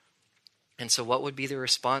 And so what would be the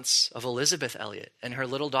response of Elisabeth Elliot and her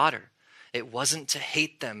little daughter? It wasn't to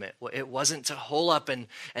hate them. It wasn't to hole up and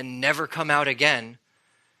never come out again.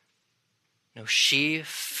 No, she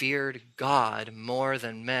feared God more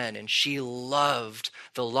than men, and she loved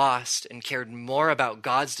the lost and cared more about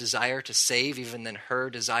God's desire to save even than her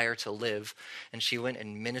desire to live. And she went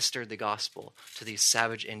and ministered the gospel to these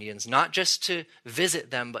savage Indians, not just to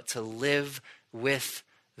visit them, but to live with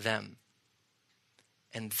them.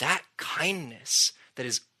 And that kindness that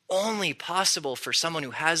is only possible for someone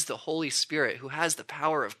who has the Holy Spirit, who has the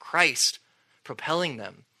power of Christ propelling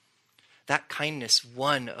them, that kindness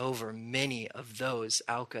won over many of those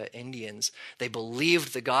Auca Indians. They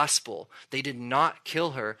believed the gospel. They did not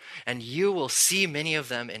kill her, and you will see many of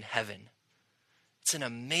them in heaven. It's an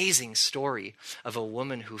amazing story of a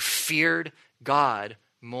woman who feared God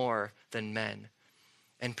more than men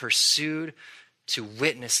and pursued to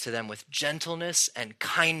witness to them with gentleness and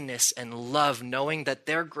kindness and love, knowing that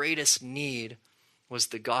their greatest need was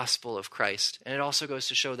the gospel of Christ. And it also goes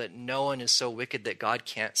to show that no one is so wicked that God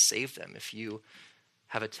can't save them. If you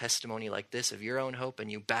have a testimony like this of your own hope and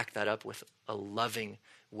you back that up with a loving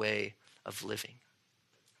way of living.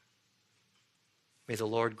 May the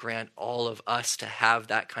Lord grant all of us to have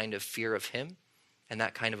that kind of fear of him and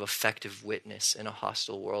that kind of effective witness in a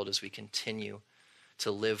hostile world as we continue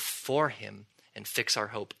to live for him and fix our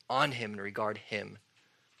hope on him and regard him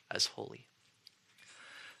as holy.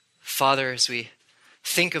 Father, as we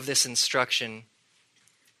think of this instruction,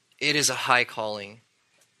 it is a high calling.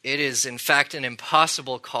 It is, in fact, an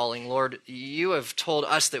impossible calling. Lord, you have told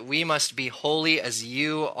us that we must be holy as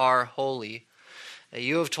you are holy.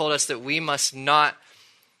 You have told us that we must not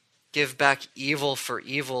give back evil for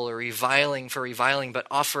evil or reviling for reviling, but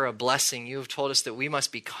offer a blessing. You have told us that we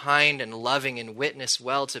must be kind and loving and witness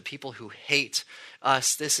well to people who hate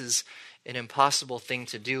us. This is an impossible thing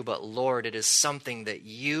to do, but Lord, it is something that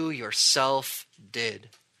you yourself did.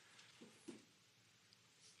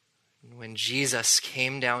 When Jesus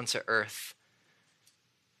came down to earth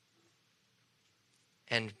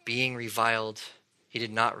and being reviled, he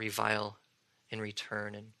did not revile in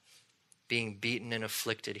return. And being beaten and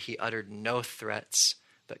afflicted, he uttered no threats,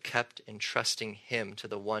 but kept entrusting him to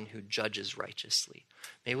the one who judges righteously.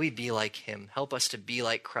 May we be like him. Help us to be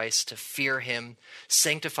like Christ, to fear him.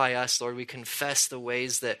 Sanctify us, Lord. We confess the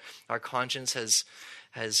ways that our conscience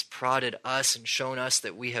has prodded us and shown us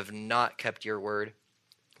that we have not kept your word.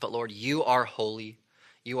 But Lord, you are holy.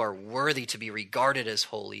 You are worthy to be regarded as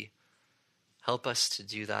holy. Help us to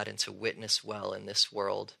do that and to witness well in this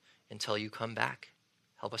world until you come back.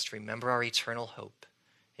 Help us to remember our eternal hope.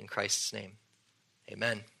 In Christ's name,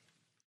 amen.